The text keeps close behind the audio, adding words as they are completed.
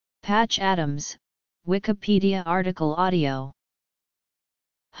Patch Adams, Wikipedia article audio.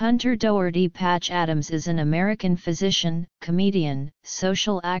 Hunter Doherty Patch Adams is an American physician, comedian,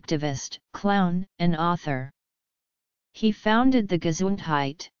 social activist, clown, and author. He founded the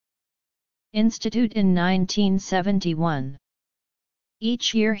Gesundheit Institute in 1971.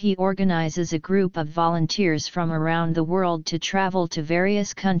 Each year he organizes a group of volunteers from around the world to travel to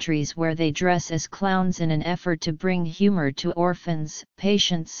various countries where they dress as clowns in an effort to bring humor to orphans,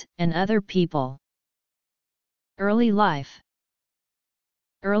 patients, and other people. Early life.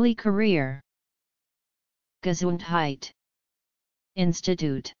 Early career. Gesundheit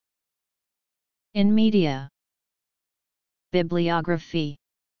Institute. In media. Bibliography.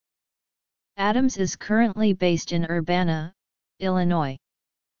 Adams is currently based in Urbana, Illinois.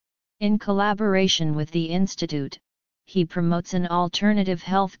 In collaboration with the Institute, he promotes an alternative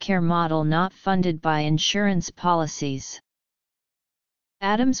healthcare model not funded by insurance policies.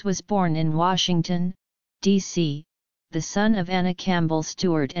 Adams was born in Washington, D.C., the son of Anna Campbell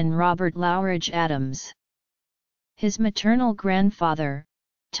Stewart and Robert Lowridge Adams. His maternal grandfather,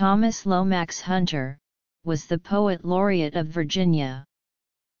 Thomas Lomax Hunter, was the poet laureate of Virginia.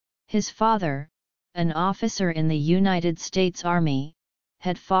 His father, an officer in the United States Army,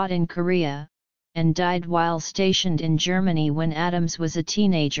 had fought in Korea, and died while stationed in Germany when Adams was a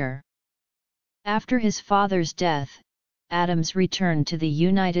teenager. After his father's death, Adams returned to the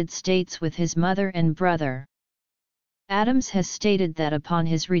United States with his mother and brother. Adams has stated that upon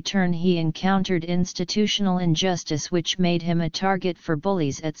his return he encountered institutional injustice which made him a target for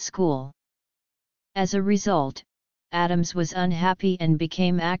bullies at school. As a result, Adams was unhappy and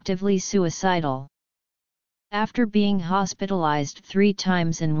became actively suicidal. After being hospitalized 3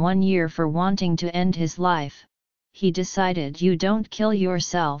 times in 1 year for wanting to end his life, he decided, "You don't kill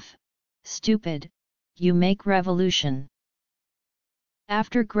yourself, stupid, you make revolution."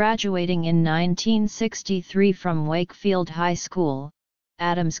 After graduating in 1963 from Wakefield High School,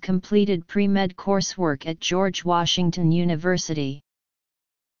 Adams completed pre-med coursework at George Washington University.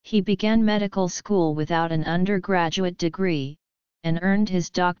 He began medical school without an undergraduate degree, and earned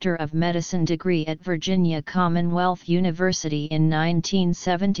his Doctor of Medicine degree at Virginia Commonwealth University in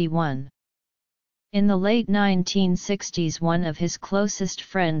 1971. In the late 1960s, one of his closest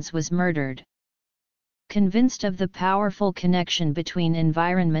friends was murdered. Convinced of the powerful connection between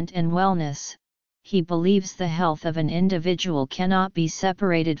environment and wellness, he believes the health of an individual cannot be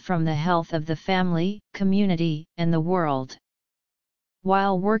separated from the health of the family, community, and the world.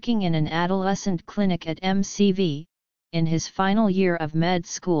 While working in an adolescent clinic at MCV, in his final year of med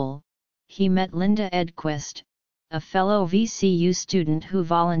school, he met Linda Edquist, a fellow VCU student who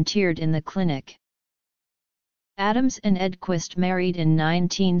volunteered in the clinic. Adams and Edquist married in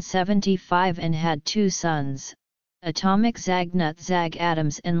 1975 and had 2 sons, Atomic Zagnut Zag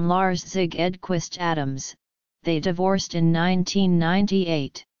Adams and Lars Zig Edquist Adams. They divorced in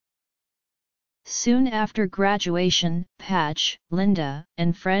 1998. Soon after graduation, Patch, Linda,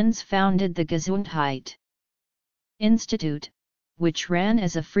 and friends founded the Gesundheit Institute, which ran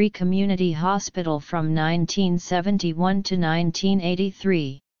as a free community hospital from 1971 to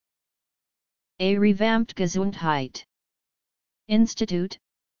 1983. A revamped Gesundheit Institute,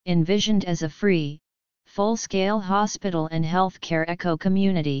 envisioned as a free, full-scale hospital and healthcare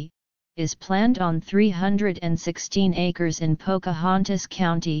eco-community, is planned on 316 acres in Pocahontas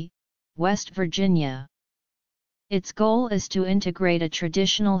County, West Virginia. Its goal is to integrate a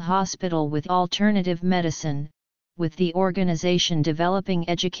traditional hospital with alternative medicine, with the organization developing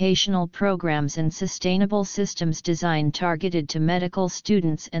educational programs and sustainable systems design targeted to medical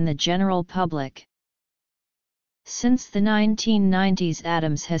students and the general public. Since the 1990s,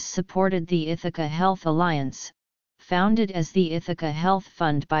 Adams has supported the Ithaca Health Alliance, founded as the Ithaca Health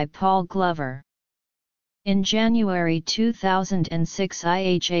Fund by Paul Glover. In January 2006,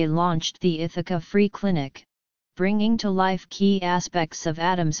 IHA launched the Ithaca Free Clinic, bringing to life key aspects of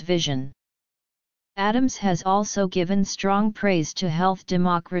Adams' vision. Adams has also given strong praise to Health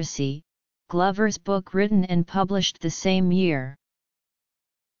Democracy, Glover's book written and published the same year.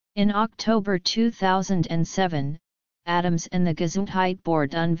 In October 2007, Adams and the Gesundheit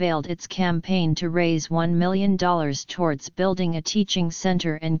Board unveiled its campaign to raise $1 million towards building a teaching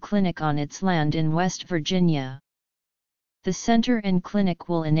center and clinic on its land in West Virginia. The center and clinic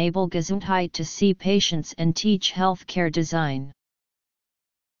will enable Gesundheit to see patients and teach healthcare design.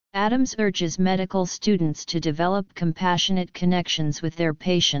 Adams urges medical students to develop compassionate connections with their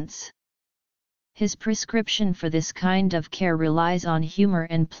patients. His prescription for this kind of care relies on humor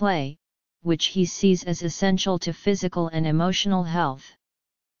and play, which he sees as essential to physical and emotional health.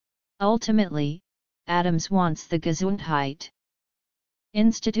 Ultimately, Adams wants the Gesundheit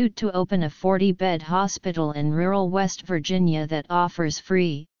Institute to open a 40-bed hospital in rural West Virginia that offers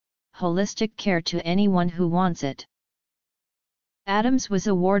free, holistic care to anyone who wants it. Adams was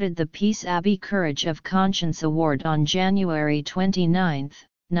awarded the Peace Abbey Courage of Conscience Award on January 29,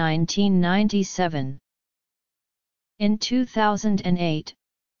 1997. In 2008,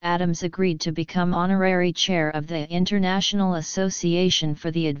 Adams agreed to become honorary chair of the International Association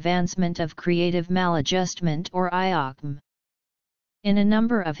for the Advancement of Creative Maladjustment or IACM. In a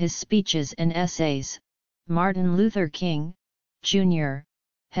number of his speeches and essays, Martin Luther King, Jr.,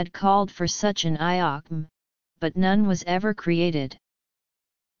 had called for such an IACM, but none was ever created.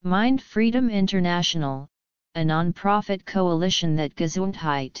 Mind Freedom International, a non-profit coalition that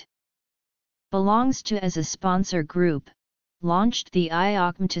Gesundheit belongs to as a sponsor group, launched the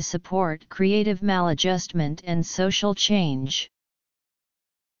IACM to support creative maladjustment and social change.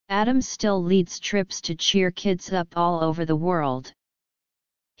 Adams still leads trips to cheer kids up all over the world.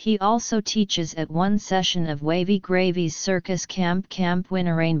 He also teaches at one session of Wavy Gravy's Circus Camp Win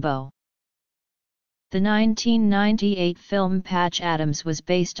a Rainbow. The 1998 film Patch Adams was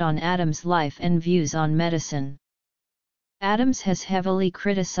based on Adams' life and views on medicine. Adams has heavily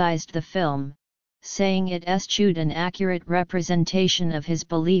criticized the film, saying it eschewed an accurate representation of his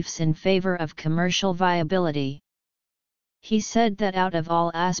beliefs in favor of commercial viability. He said that out of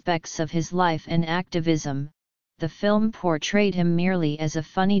all aspects of his life and activism, the film portrayed him merely as a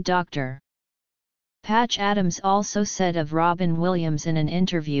funny doctor. Patch Adams also said of Robin Williams in an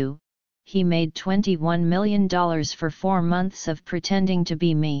interview, "He made $21 million for 4 months of pretending to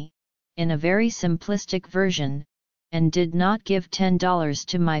be me, in a very simplistic version, and did not give $10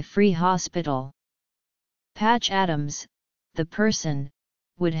 to my free hospital." Patch Adams, the person,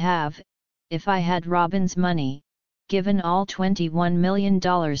 would have, if I had Robin's money, given all $21 million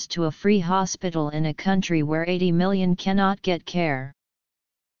to a free hospital in a country where 80 million cannot get care.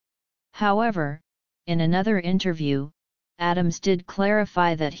 However, in another interview, Adams did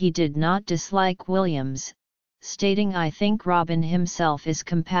clarify that he did not dislike Williams, stating, "I think Robin himself is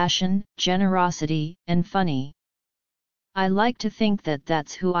compassion, generosity, and funny. I like to think that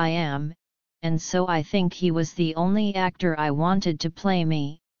that's who I am, and so I think he was the only actor I wanted to play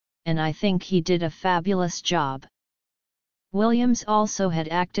me, and I think he did a fabulous job." Williams also had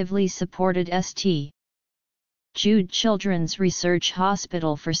actively supported St. Jude Children's Research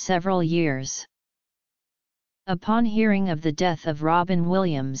Hospital for several years. Upon hearing of the death of Robin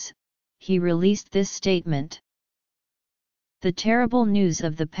Williams, he released this statement. "The terrible news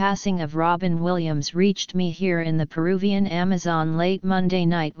of the passing of Robin Williams reached me here in the Peruvian Amazon late Monday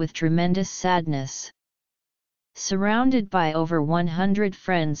night with tremendous sadness. Surrounded by over 100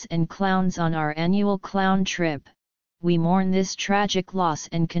 friends and clowns on our annual clown trip, we mourn this tragic loss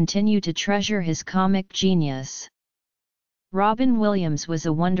and continue to treasure his comic genius. Robin Williams was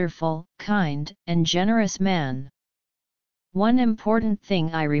a wonderful, kind, and generous man. One important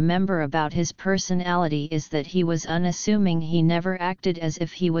thing I remember about his personality is that he was unassuming. He never acted as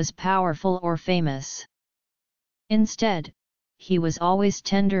if he was powerful or famous. Instead, he was always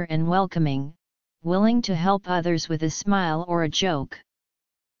tender and welcoming, willing to help others with a smile or a joke.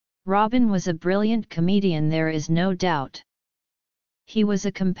 Robin was a brilliant comedian, there is no doubt. He was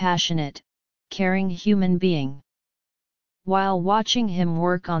a compassionate, caring human being. While watching him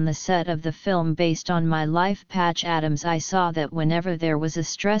work on the set of the film based on my life, Patch Adams, I saw that whenever there was a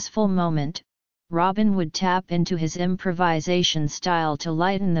stressful moment, Robin would tap into his improvisation style to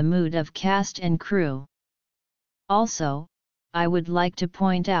lighten the mood of cast and crew. Also, I would like to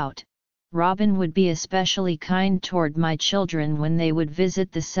point out, Robin would be especially kind toward my children when they would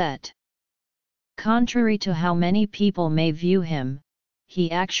visit the set. Contrary to how many people may view him, he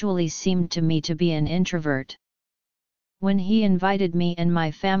actually seemed to me to be an introvert. When he invited me and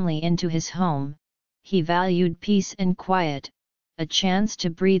my family into his home, he valued peace and quiet, a chance to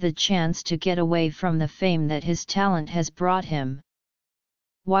breathe, a chance to get away from the fame that his talent has brought him.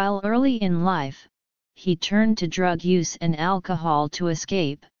 While early in life, he turned to drug use and alcohol to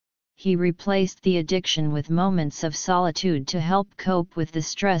escape, he replaced the addiction with moments of solitude to help cope with the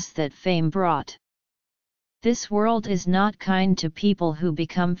stress that fame brought. This world is not kind to people who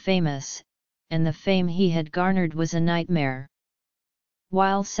become famous, and the fame he had garnered was a nightmare.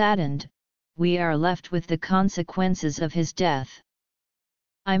 While saddened, we are left with the consequences of his death.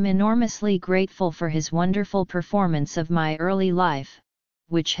 I'm enormously grateful for his wonderful performance of my early life,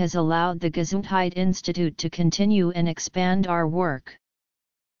 which has allowed the Gesundheit Institute to continue and expand our work.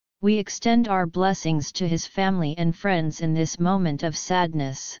 We extend our blessings to his family and friends in this moment of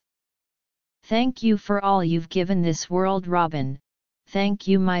sadness. Thank you for all you've given this world, Robin. Thank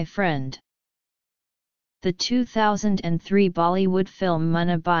you, my friend. The 2003 Bollywood film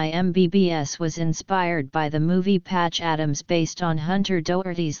Munna Bhai MBBS was inspired by the movie Patch Adams based on Hunter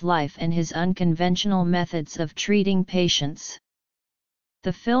Doherty's life and his unconventional methods of treating patients.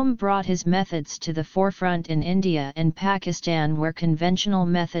 The film brought his methods to the forefront in India and Pakistan, where conventional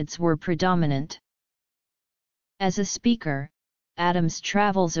methods were predominant. As a speaker, Adams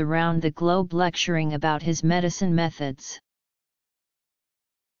travels around the globe lecturing about his medicine methods.